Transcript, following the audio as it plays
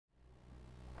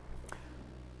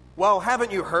Well,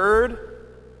 haven't you heard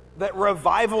that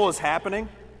revival is happening?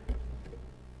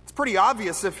 It's pretty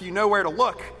obvious if you know where to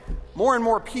look. More and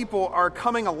more people are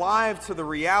coming alive to the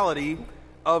reality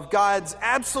of God's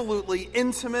absolutely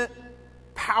intimate,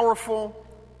 powerful,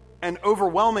 and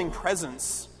overwhelming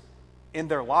presence in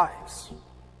their lives.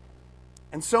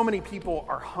 And so many people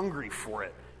are hungry for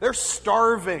it. They're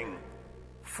starving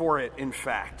for it, in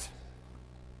fact.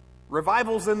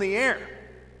 Revival's in the air.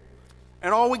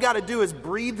 And all we got to do is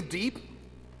breathe deep,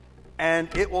 and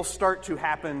it will start to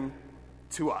happen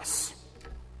to us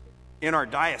in our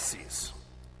diocese,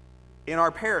 in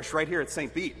our parish right here at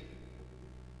St. Bede,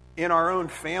 in our own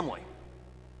family,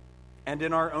 and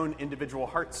in our own individual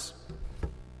hearts.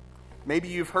 Maybe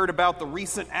you've heard about the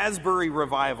recent Asbury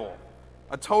revival,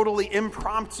 a totally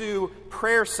impromptu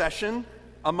prayer session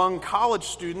among college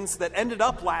students that ended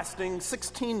up lasting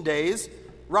 16 days,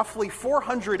 roughly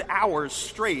 400 hours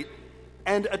straight,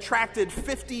 and attracted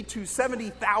 50 to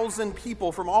 70,000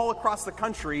 people from all across the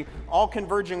country, all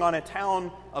converging on a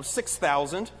town of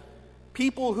 6,000,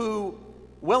 people who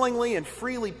willingly and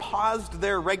freely paused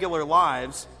their regular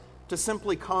lives to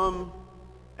simply come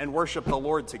and worship the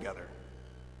Lord together.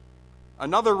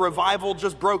 Another revival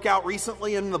just broke out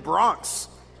recently in the Bronx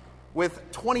with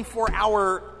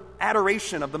 24-hour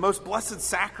adoration of the Most Blessed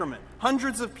Sacrament.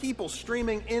 Hundreds of people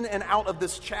streaming in and out of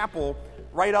this chapel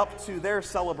right up to their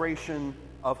celebration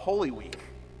of Holy Week.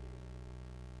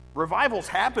 Revival's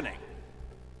happening.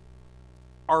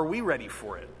 Are we ready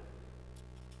for it?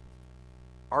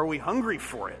 Are we hungry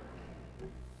for it?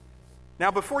 Now,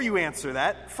 before you answer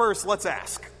that, first let's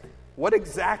ask, what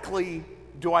exactly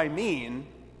do I mean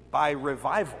by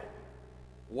revival?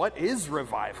 What is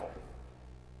revival?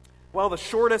 Well, the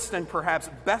shortest and perhaps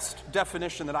best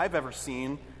definition that I've ever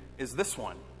seen is this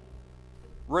one.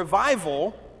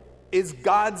 Revival is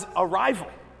God's arrival.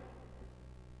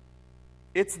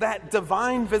 It's that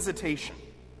divine visitation,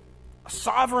 a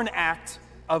sovereign act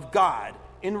of God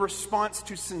in response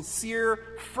to sincere,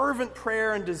 fervent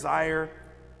prayer and desire.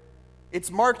 It's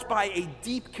marked by a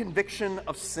deep conviction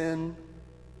of sin.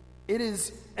 It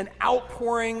is an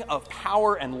outpouring of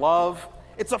power and love.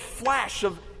 It's a flash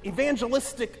of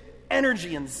evangelistic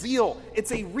energy and zeal.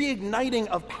 It's a reigniting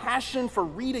of passion for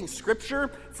reading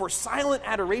Scripture, for silent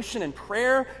adoration and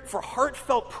prayer, for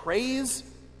heartfelt praise.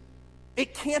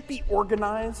 It can't be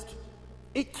organized.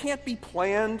 It can't be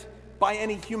planned by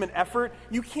any human effort.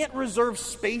 You can't reserve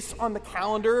space on the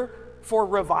calendar for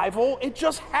revival. It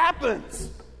just happens.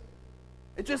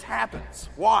 It just happens.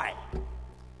 Why?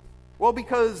 Well,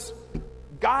 because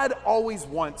God always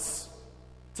wants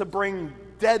to bring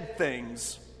dead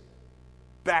things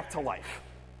back to life.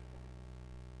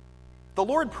 The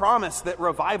Lord promised that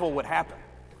revival would happen.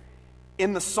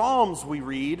 In the Psalms we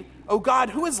read, "O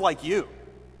God, who is like you?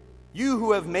 You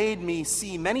who have made me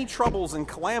see many troubles and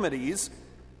calamities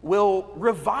will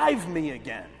revive me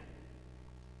again.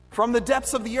 From the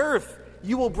depths of the earth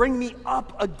you will bring me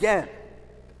up again."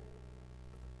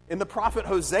 In the prophet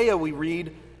Hosea we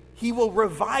read, "He will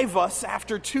revive us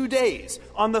after 2 days.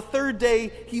 On the third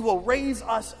day he will raise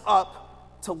us up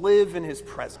to live in his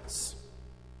presence."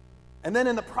 And then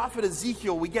in the prophet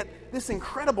Ezekiel, we get this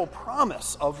incredible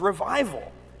promise of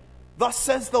revival. "Thus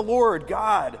says the Lord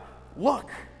God,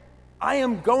 look, I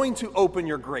am going to open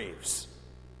your graves.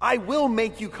 I will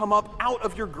make you come up out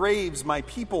of your graves, my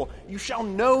people. You shall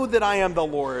know that I am the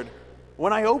Lord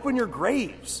when I open your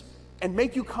graves and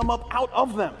make you come up out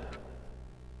of them."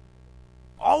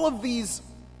 All of these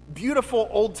beautiful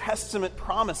Old Testament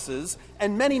promises,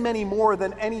 and many, many more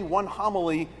than any one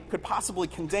homily could possibly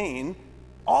contain,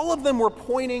 all of them were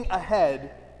pointing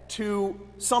ahead to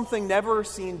something never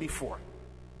seen before.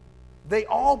 They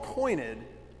all pointed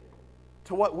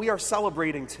to what we are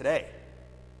celebrating today,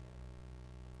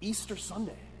 Easter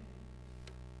Sunday.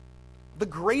 The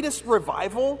greatest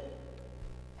revival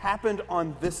happened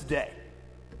on this day.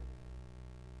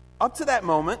 Up to that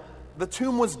moment, the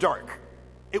tomb was dark.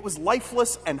 It was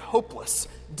lifeless and hopeless.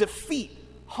 Defeat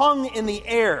hung in the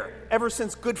air ever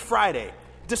since Good Friday.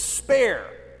 Despair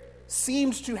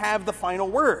seemed to have the final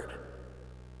word.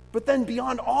 But then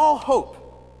beyond all hope,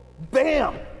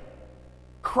 bam,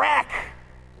 crack,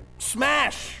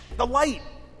 smash, the light.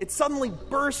 It suddenly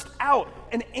burst out,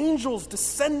 and angels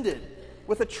descended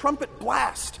with a trumpet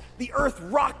blast. The earth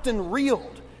rocked and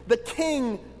reeled. The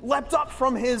king leapt up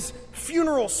from his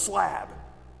funeral slab.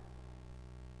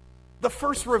 The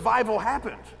first revival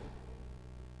happened.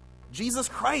 Jesus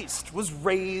Christ was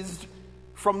raised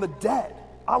from the dead.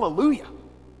 Hallelujah.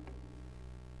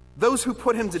 Those who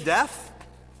put him to death,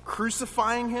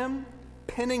 crucifying him,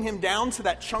 pinning him down to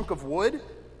that chunk of wood,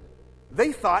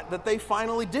 they thought that they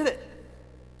finally did it.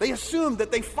 They assumed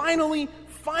that they finally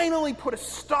put a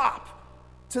stop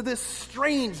to this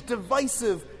strange,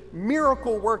 divisive,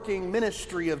 miracle-working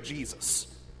ministry of Jesus.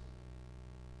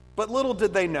 But little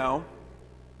did they know,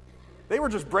 they were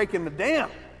just breaking the dam.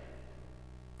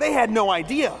 They had no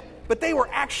idea, but they were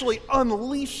actually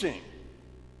unleashing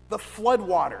the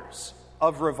floodwaters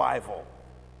of revival.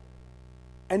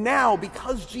 And now,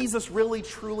 because Jesus really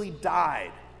truly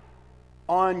died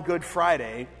on Good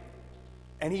Friday,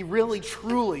 and he really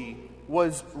truly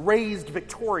was raised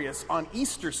victorious on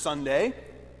Easter Sunday,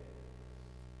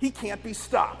 he can't be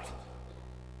stopped.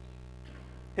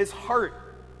 His heart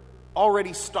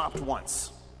already stopped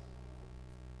once,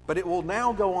 but it will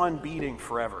now go on beating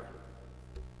forever.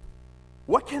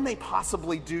 What can they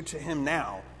possibly do to him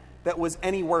now that was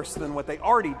any worse than what they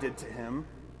already did to him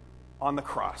on the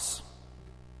cross?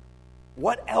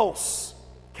 What else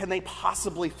can they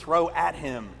possibly throw at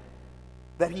him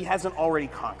that he hasn't already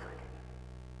conquered?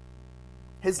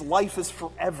 His life is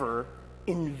forever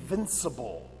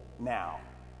invincible now.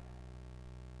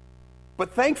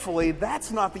 But thankfully,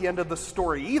 that's not the end of the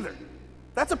story either.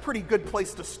 That's a pretty good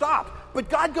place to stop.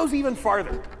 But God goes even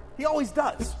farther. He always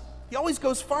does. He always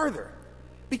goes farther.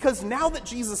 Because now that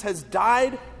Jesus has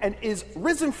died and is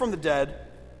risen from the dead,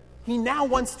 he now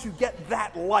wants to get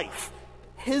that life,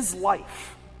 his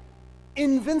life,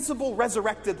 invincible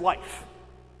resurrected life,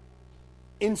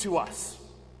 into us.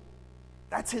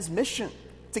 That's his mission,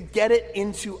 to get it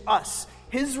into us.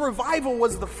 His revival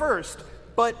was the first,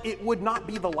 but it would not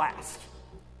be the last.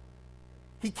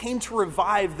 He came to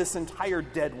revive this entire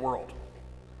dead world.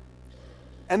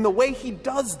 And the way he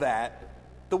does that,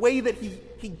 the way that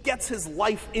he gets his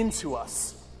life into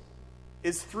us,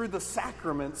 is through the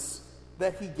sacraments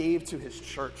that he gave to his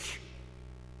church.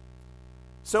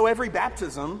 So every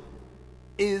baptism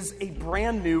is a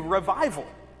brand new revival.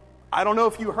 I don't know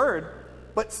if you heard,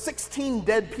 but 16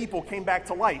 dead people came back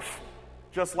to life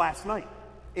just last night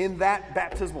in that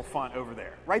baptismal font over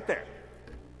there, right there.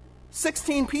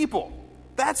 16 people.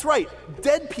 That's right.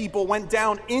 Dead people went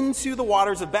down into the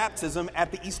waters of baptism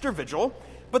at the Easter Vigil,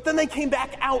 but then they came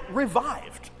back out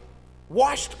revived,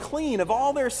 washed clean of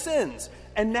all their sins,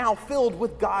 and now filled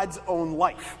with God's own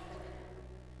life.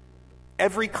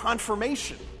 Every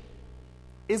confirmation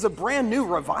is a brand new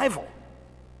revival.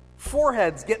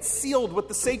 Foreheads get sealed with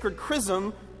the sacred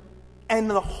chrism, and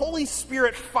the Holy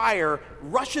Spirit fire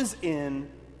rushes in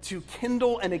to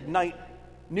kindle and ignite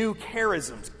new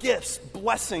charisms, gifts,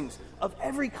 blessings of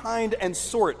every kind and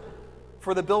sort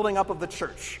for the building up of the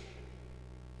church.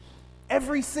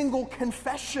 Every single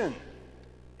confession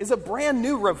is a brand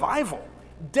new revival.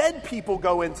 Dead people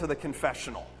go into the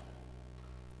confessional.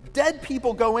 Dead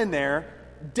people go in there,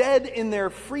 dead in their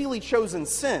freely chosen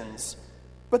sins,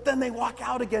 but then they walk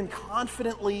out again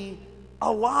confidently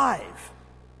alive,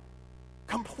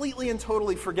 completely and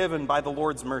totally forgiven by the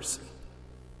Lord's mercy.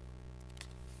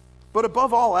 But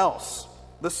above all else,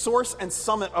 the source and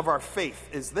summit of our faith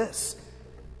is this: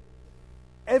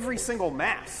 every single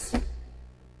Mass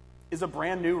is a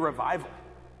brand new revival.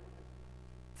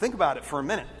 Think about it for a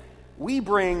minute. We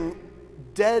bring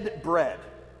dead bread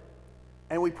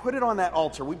and we put it on that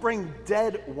altar. We bring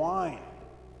dead wine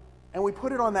and we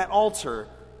put it on that altar,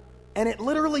 and it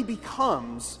literally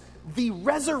becomes the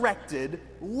resurrected,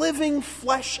 living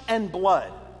flesh and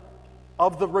blood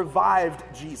of the revived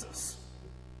Jesus.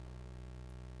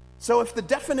 So if the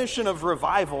definition of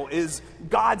revival is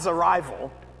God's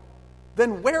arrival,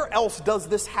 then where else does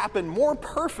this happen more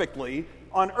perfectly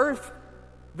on earth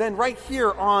than right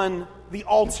here on the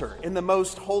altar in the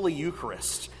most holy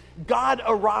Eucharist? God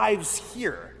arrives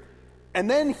here, and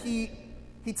then he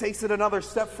takes it another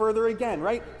step further again,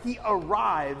 right? He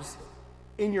arrives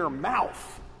in your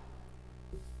mouth.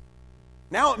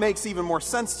 Now it makes even more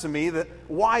sense to me that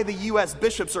why the U.S.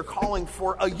 bishops are calling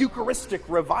for a Eucharistic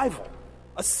revival,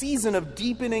 a season of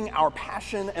deepening our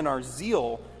passion and our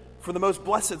zeal for the most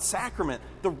blessed sacrament,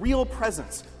 the real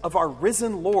presence of our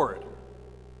risen Lord.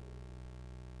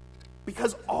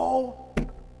 Because all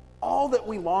that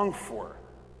we long for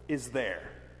is there.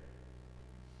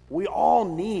 We all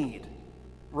need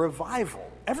revival.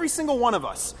 Every single one of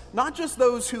us, not just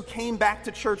those who came back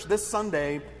to church this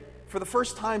Sunday for the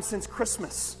first time since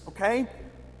Christmas, okay?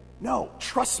 No,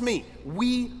 trust me,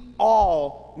 we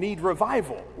all need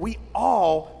revival. We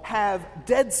all have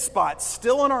dead spots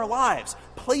still in our lives,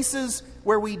 places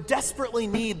where we desperately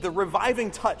need the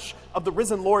reviving touch of the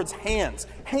risen Lord's hands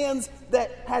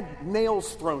that had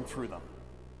nails thrown through them.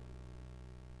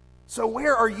 So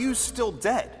where are you still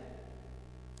dead?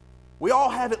 We all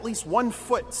have at least one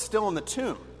foot still in the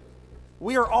tomb.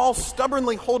 We are all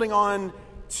stubbornly holding on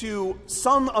to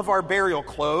some of our burial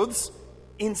clothes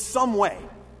in some way.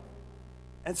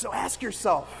 And so ask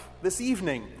yourself this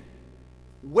evening,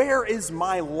 where is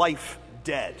my life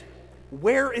dead?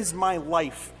 Where is my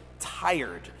life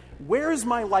tired? Where is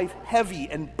my life heavy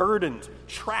and burdened,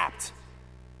 trapped,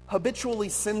 habitually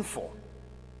sinful?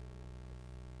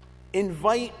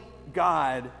 Invite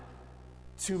God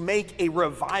to make a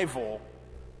revival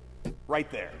right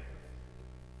there.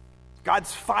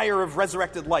 God's fire of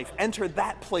resurrected life. Enter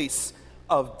that place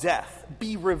of death.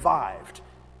 Be revived.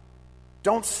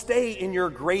 Don't stay in your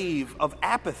grave of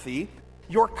apathy,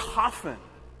 your coffin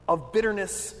of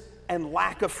bitterness and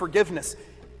lack of forgiveness.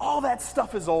 All that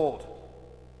stuff is old.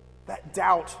 That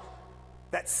doubt,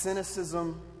 that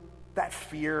cynicism, that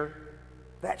fear,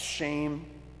 that shame.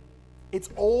 It's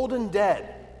old and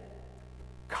dead.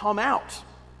 Come out.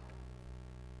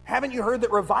 Haven't you heard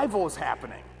that revival is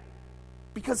happening?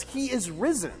 Because he is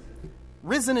risen.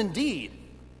 Risen indeed.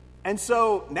 And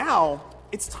so now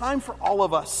it's time for all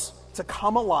of us to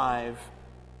come alive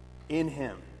in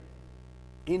him,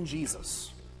 in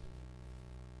Jesus.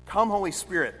 Come, Holy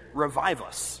Spirit, revive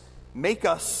us. Make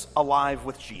us alive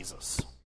with Jesus.